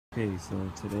Okay, so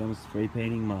today I'm spray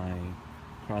painting my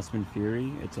Crosman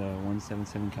Fury. It's a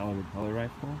 177 caliber pellet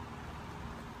rifle.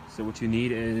 So what you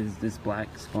need is this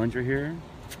black sponge right here.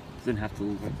 It doesn't have to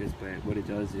look like this, but what it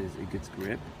does is it gets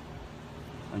grip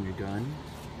on your gun.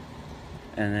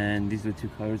 And then these are the two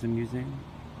colors I'm using.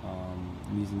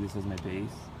 I'm using this as my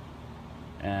base.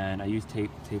 And I use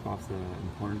tape off the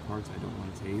important parts I don't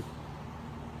want to tape.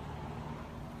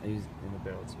 I use it in the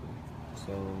barrel too.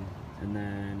 So, and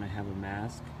then I have a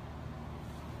mask,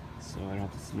 so I don't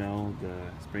have to smell the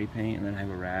spray paint. And then I have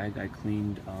a rag. I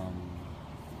cleaned,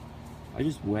 I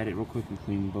just wet it real quick and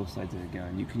clean both sides of the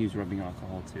gun. You can use rubbing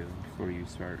alcohol too before you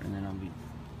start. And then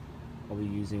I'll be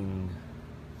using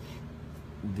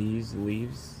these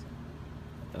leaves.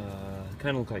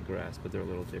 Kind of look like grass, but they're a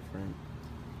little different,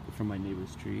 from my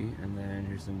neighbor's tree. And then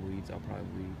here's some weeds I'll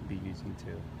probably be using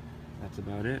too. That's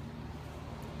about it.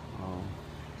 I'll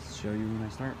show you when I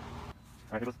start.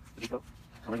 Alright, here goes the depot.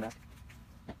 I'm running back.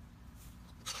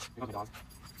 Here goes my dog.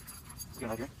 Let's get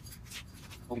him out here.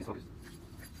 Focus, focus.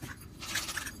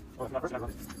 Oh, it's not first, I love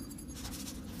it.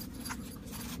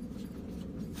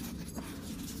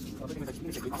 Oh, give me a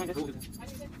second. I'm going to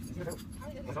get it.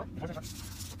 What's up? What's up?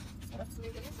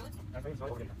 I'm going to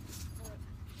over here.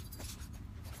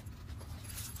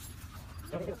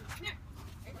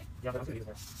 Yeah, but I'm going to leave it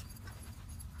there.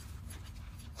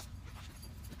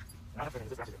 I'm not going to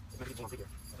just wrap it. It's going to keep going here.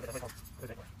 That's my phone. Put it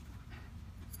that way.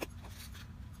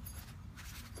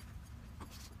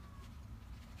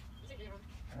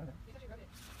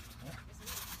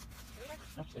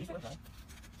 No, so you should have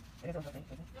it sounds okay.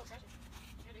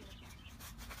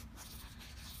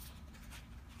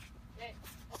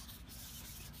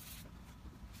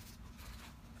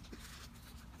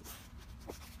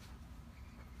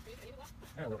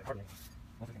 No, scratch it.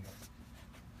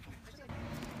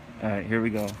 Alright, here we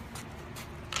go.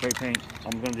 Spray paint.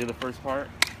 I'm gonna do the first part.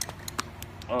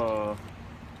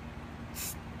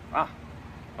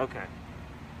 Okay.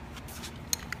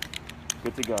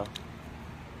 Good to go.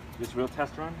 Just real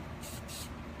test run.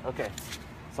 Okay.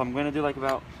 So I'm gonna do like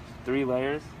about 3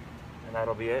 layers, and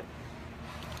that'll be it.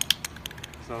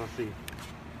 So let's see.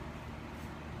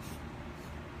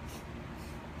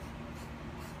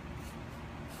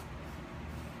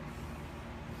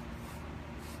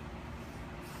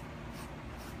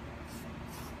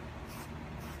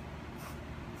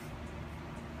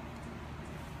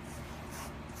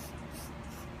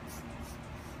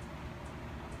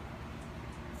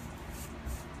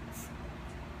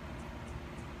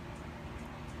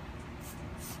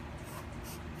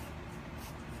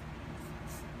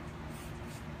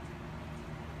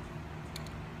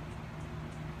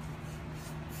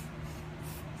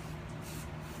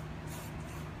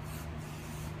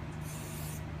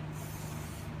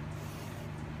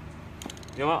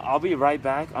 You know what? I'll be right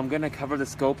back. I'm gonna cover the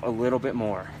scope a little bit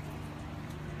more.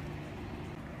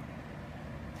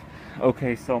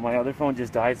 Okay, so my other phone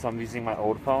just died, so I'm using my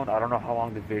old phone. I don't know how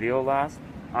long the video lasts.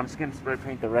 I'm just gonna spray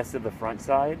paint the rest of the front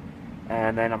side,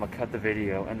 and then I'm gonna cut the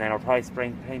video, and then I'll probably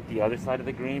spray paint the other side of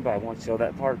the green, but I won't show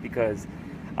that part because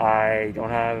I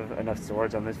don't have enough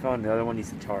storage on this phone. The other one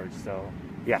needs to charge, so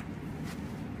yeah.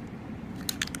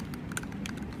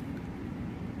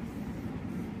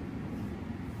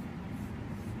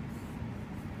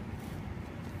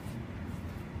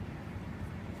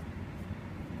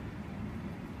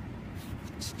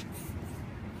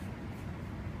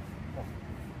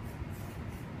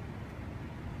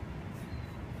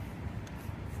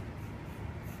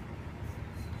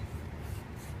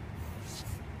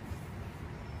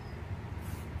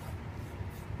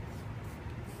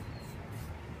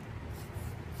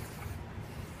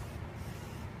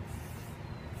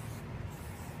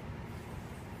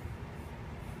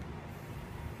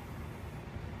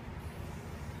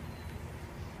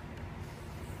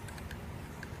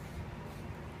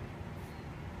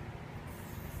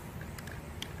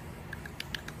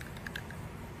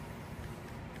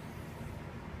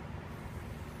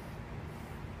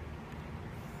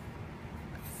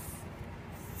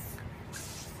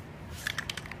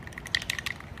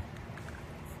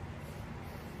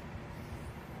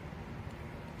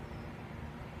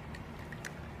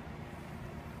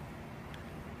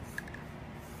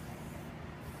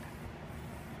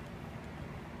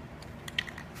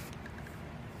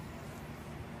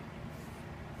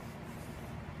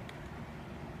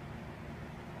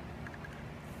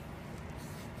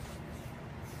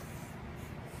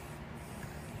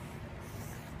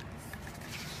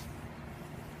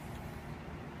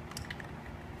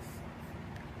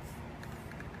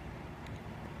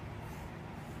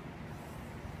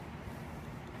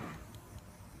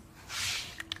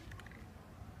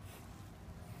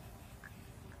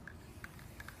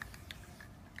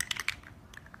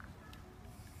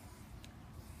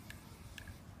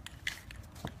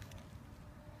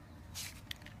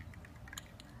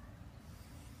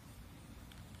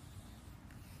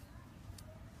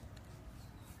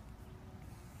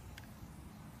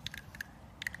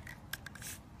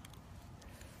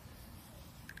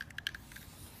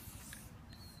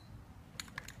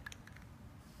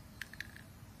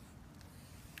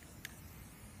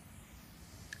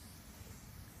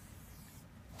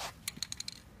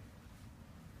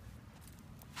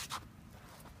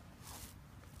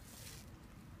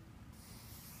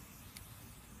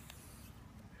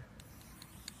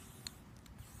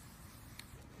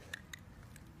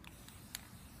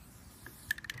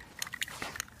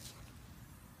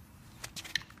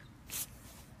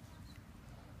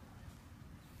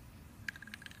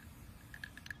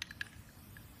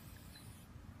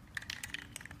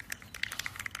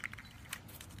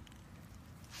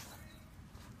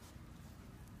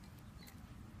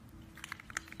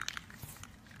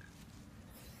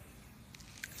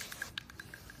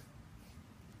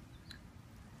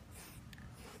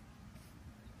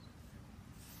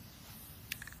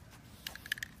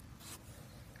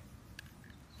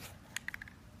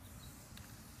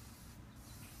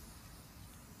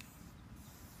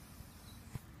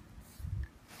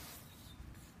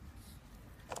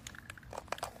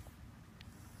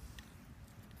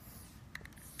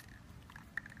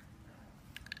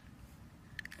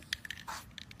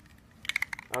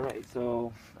 Alright,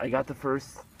 so I got the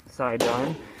first side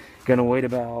done. Gonna wait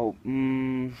about,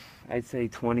 I'd say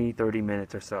 20-30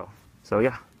 minutes or so. So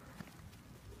yeah.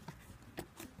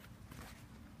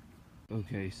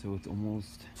 Okay, so it's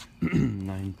almost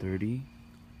 9:30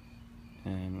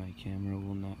 and my camera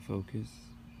will not focus.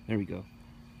 There we go.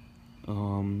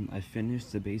 I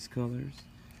finished the base colors.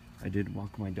 I did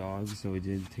walk my dog, so it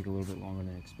did take a little bit longer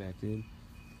than expected.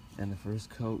 And the first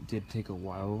coat did take a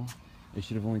while. It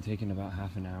should have only taken about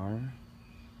half an hour,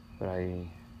 but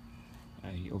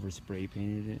I over spray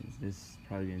painted it. This is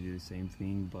probably gonna do the same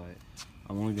thing, but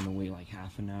I'm only gonna wait like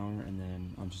half an hour, and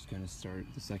then I'm just gonna start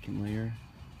the second layer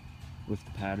with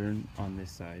the pattern on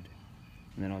this side,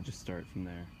 and then I'll just start from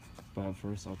there. But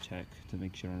first I'll check to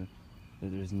make sure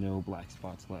that there's no black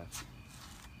spots left,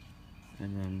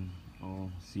 and then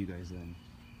I'll see you guys then.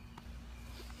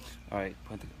 Alright,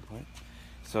 point.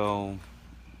 So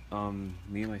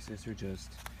me and my sister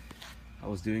I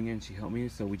was doing it and she helped me,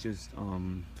 so we just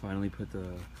finally put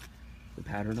the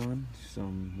pattern on,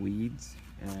 some weeds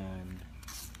and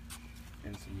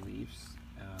some leaves,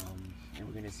 and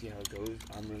we're gonna see how it goes.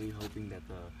 I'm really hoping that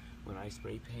when I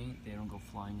spray paint, they don't go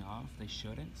flying off. They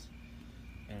shouldn't,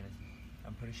 and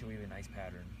I'm pretty sure we have a nice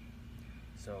pattern.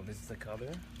 So this is the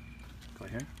color. Go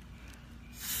here.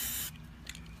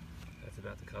 That's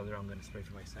about the color I'm gonna spray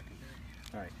for my secondary.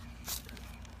 All right.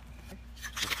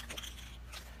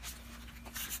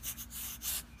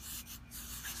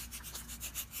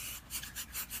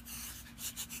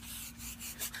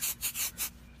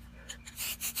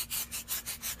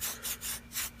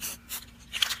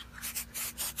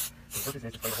 The purpose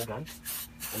is to spray the whole gun,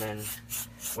 and then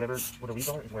where the leaves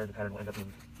are is where the pattern will end up being.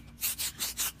 Go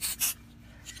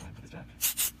ahead and put this back.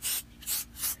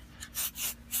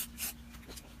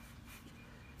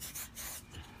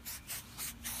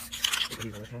 Put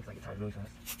these on this hand so I get tired really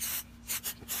fast.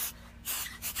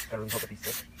 Gotta really hope that these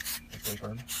stick and stay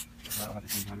firm. If not, I'll have the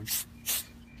same pattern.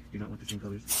 Do not want the same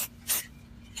colors.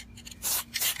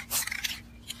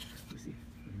 Let me see.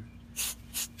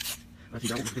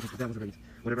 Actually, that was already.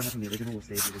 Whatever happened to the original will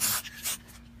stay the original.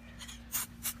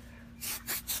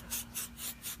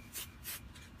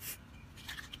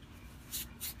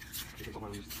 Take all my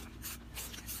leaves.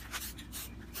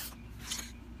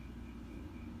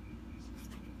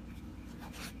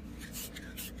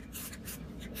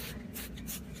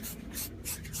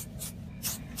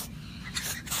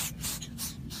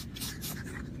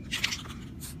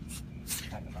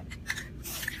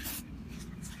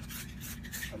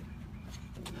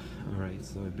 Alright,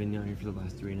 so I've been down here for the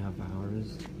last 3.5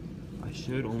 hours. I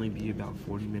should only be about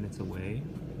 40 minutes away,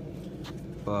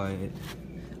 but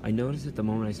I noticed at the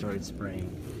moment I started spraying,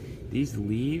 these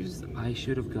leaves, I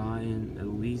should have gotten at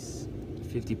least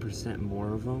 50%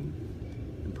 more of them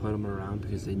and put them around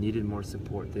because they needed more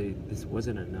support. This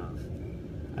wasn't enough.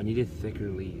 I needed thicker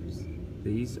leaves.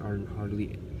 These are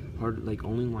like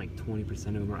only like 20%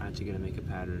 of them are actually gonna make a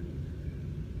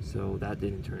pattern. So that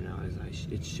didn't turn out as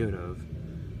it should have.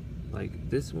 Like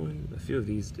this one, a few of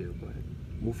these do, but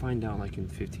we'll find out like in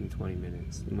 15-20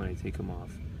 minutes when I take them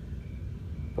off.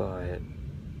 But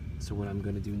so what I'm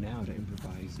gonna do now to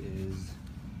improvise is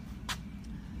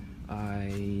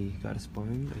I got a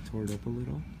sponge, I tore it up a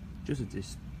little, just a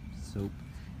dish soap.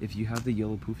 If you have the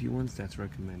yellow poofy ones, that's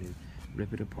recommended.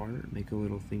 Rip it apart, make a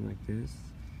little thing like this,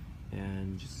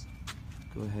 and just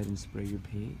go ahead and spray your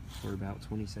paint for about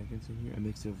 20 seconds in here. I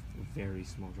mix a very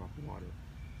small drop of water.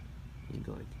 And you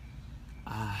go like,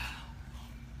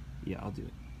 yeah, I'll do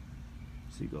it.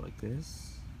 So you go like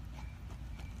this,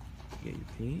 get your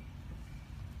paint,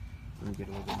 and get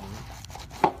a little bit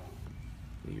more.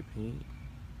 Get your paint,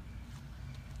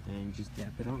 and just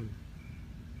dap it on.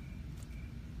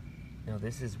 Now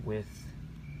this is with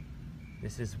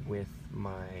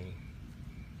my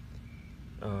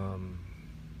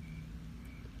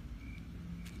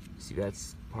see,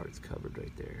 that's part's covered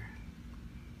right there.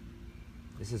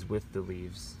 This is with the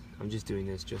leaves. I'm just doing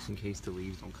this just in case the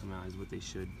leaves don't come out as what they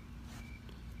should.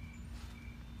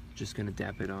 Just gonna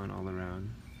dap it on all around,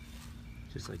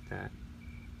 just like that.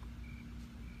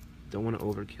 Don't want to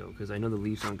overkill because I know the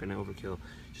leaves aren't gonna overkill.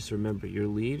 Just remember, your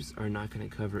leaves are not gonna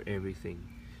cover everything.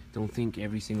 Don't think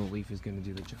every single leaf is gonna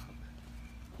do the job.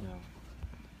 No.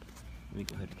 Let me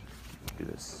go ahead and do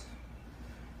this.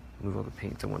 Move all the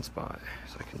paint to one spot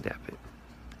so I can dap it.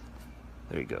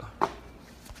 There you go.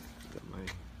 Got my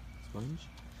sponge.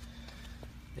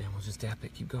 And we'll just dap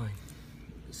it, keep going.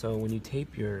 So when you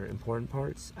tape your important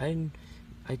parts, I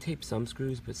taped some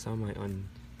screws, but some I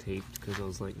untaped because I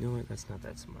was like, you know what, that's not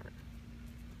that smart.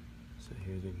 So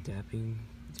here's the dapping.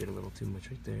 Did a little too much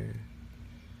right there.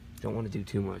 Don't want to do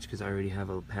too much because I already have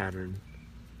a pattern.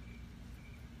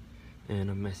 and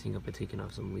I'm messing up by taking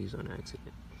off some leaves on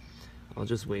accident. I'll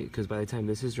just wait, because by the time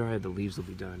this is dry, the leaves will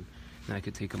be done, and I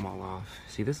could take them all off.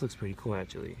 See, this looks pretty cool,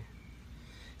 actually.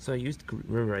 So I used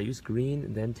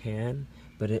green, then tan,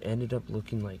 but it ended up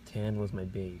looking like tan was my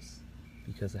base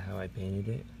because of how I painted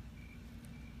it.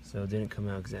 So it didn't come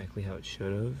out exactly how it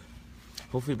should have.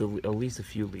 Hopefully at least a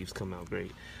few leaves come out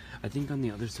great. I think on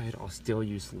the other side I'll still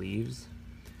use leaves,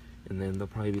 and then they'll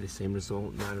probably be the same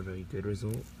result, not a very good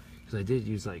result, because I did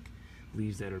use like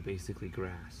leaves that are basically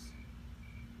grass.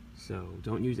 So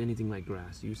don't use anything like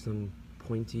grass. Use some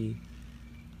pointy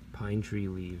pine tree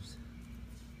leaves.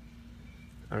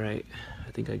 Alright,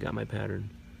 I think I got my pattern.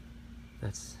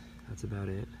 That's about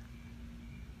it.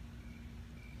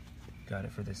 Got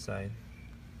it for this side.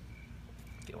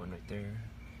 Get one right there,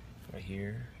 right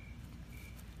here.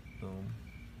 Boom.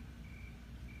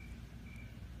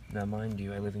 Now mind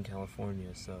you, I live in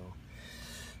California, so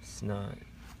it's not,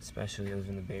 especially I live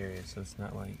in the Bay Area, so it's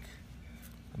not like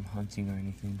I'm hunting or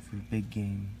anything for big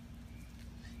game.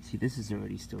 See, this is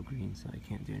already still green, so I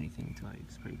can't do anything until I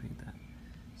spray paint that.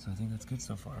 So I think that's good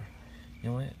so far. You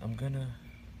know what? I'm gonna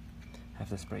have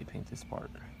to spray paint this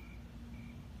part.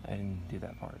 I didn't do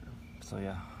that part. So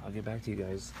yeah, I'll get back to you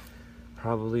guys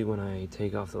probably when I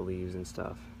take off the leaves and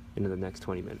stuff into the next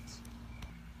 20 minutes.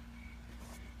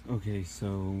 Okay,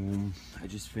 so I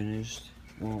just finished.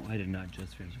 Well, I did not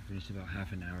just finish. I finished about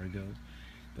half an hour ago.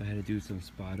 But I had to do some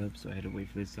spot up, so I had to wait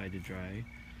for this side to dry.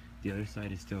 The other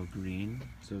side is still green,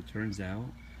 so it turns out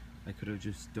I could have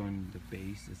just done the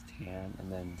base as tan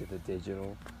and then did the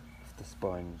digital with the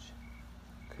sponge,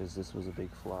 because this was a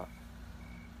big flop.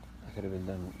 I could have been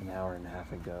done an hour and a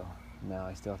half ago. Now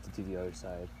I still have to do the other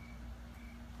side,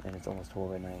 and it's almost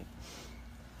 12 at night.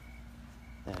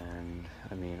 And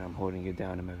I mean, I'm holding it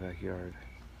down in my backyard.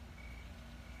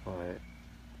 But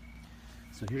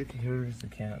so here's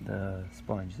the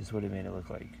sponge. This is what it made it look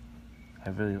like. I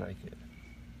really like it.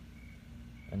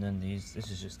 And then this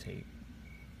is just tape.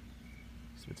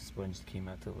 This is what the sponge came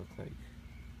out to look like.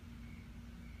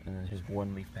 And then here's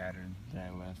one leaf pattern that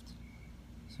I left.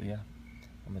 So yeah,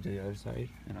 I'm gonna do the other side,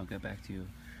 and I'll get back to you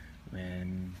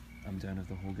when I'm done with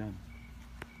the whole gun.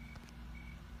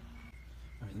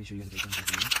 Alright, let me show you guys the gun here.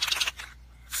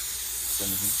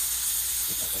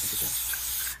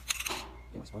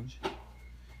 Get my sponge.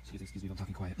 Excuse me if I'm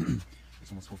talking quiet.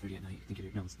 It's almost 12:30 at night. I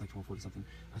think no, it's like 12:40 something.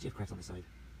 I actually have cracks on this side.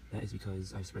 That is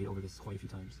because I've sprayed over this quite a few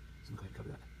times. So I'm going to cover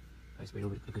that. I sprayed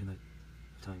over it a good amount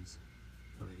of times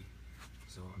already.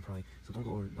 So I'm probably,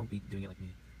 don't be doing it like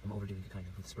me. I'm overdoing it kind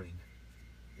of with spraying.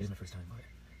 It is my first time, but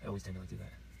I always tend to like do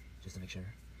that, just to make sure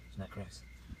it's not cracks.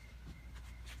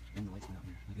 And the lights went out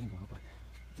here. They didn't go out, but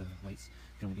the lights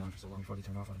can only be on for so long before they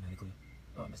turn off automatically.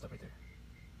 Oh, I messed up right there.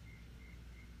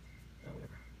 Oh,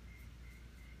 whatever.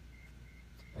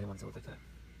 I didn't want it to look like that.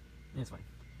 Yeah, it's fine.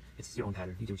 It's your own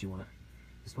pattern. You do what you want.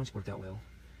 The sponge worked out well.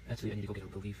 Actually, I need to go get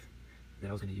the leaf that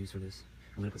I was going to use for this.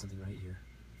 I'm going to put something right here.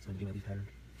 It's going to be my leaf pattern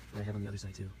that I have on the other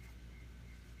side too.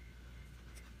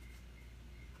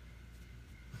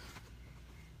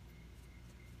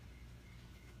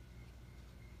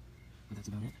 But that's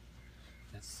about it.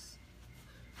 That's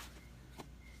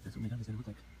what my gun is going to look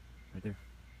like. Right there.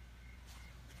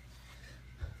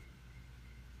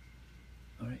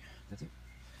 Alright, that's it.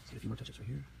 Let's get a few more touch-ups right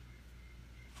here.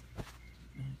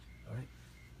 Alright,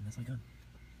 and that's my gun.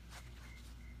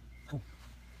 Cool.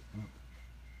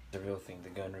 The real thing, the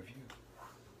gun review.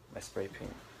 My spray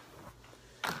paint.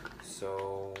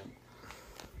 So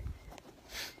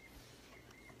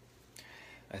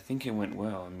I think it went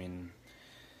well. I mean,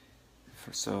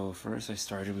 so first I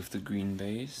started with the green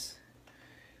base,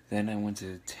 then I went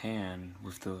to tan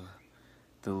with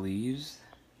the leaves,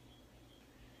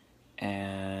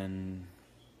 and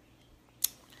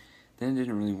then it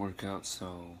didn't really work out,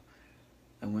 so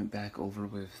I went back over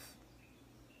with,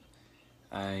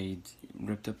 I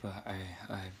ripped a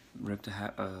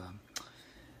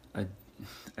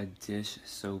dish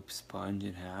soap sponge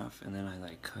in half, and then I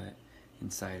like cut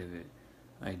inside of it.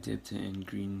 I dipped it in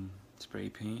green spray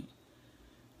paint,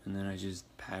 and then I just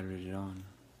pattered it on.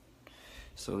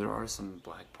 So there are some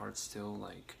black parts still.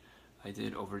 Like, I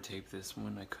did over tape this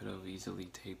one. I could have easily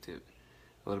taped it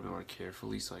a little bit more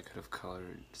carefully, so I could have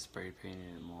colored, spray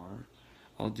painted it more.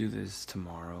 I'll do this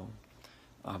tomorrow.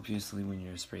 Obviously, when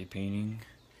you're spray painting,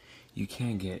 you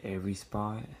can't get every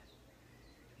spot.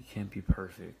 You can't be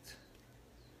perfect.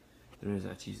 There is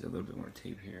actually a little bit more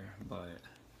tape here, but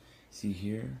see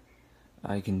here,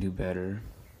 I can do better.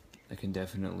 I can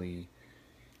definitely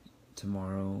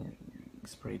tomorrow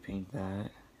spray paint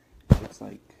that. It looks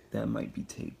like that might be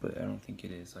tape, but I don't think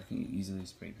it is. I can easily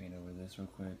spray paint over this real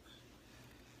quick.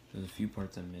 There's a few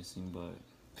parts I'm missing, but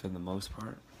for the most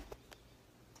part.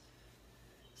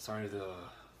 Sorry, the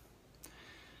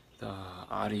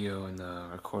audio and the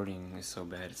recording is so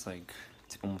bad. It's like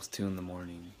it's almost 2 in the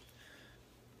morning.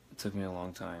 It took me a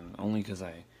long time, only because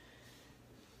it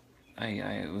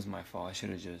was my fault. I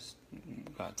should have just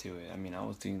got to it. I mean, I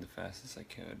was doing the fastest I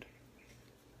could.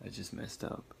 I just messed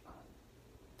up.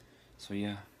 So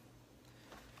yeah,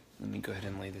 let me go ahead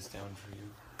and lay this down for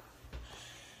you.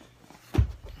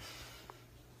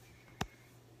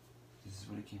 This is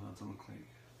what it came out to look like.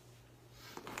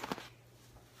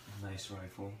 Nice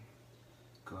rifle.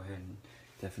 Go ahead and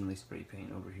definitely spray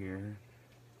paint over here.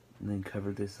 And then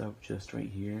cover this up just right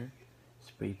here.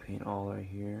 Spray paint all right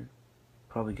here.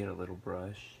 Probably get a little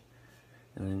brush.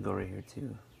 And then go right here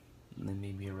too. And then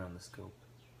maybe around the scope.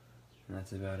 And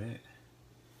that's about it.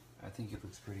 I think it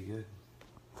looks pretty good.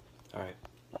 Alright.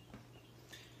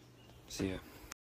 See ya.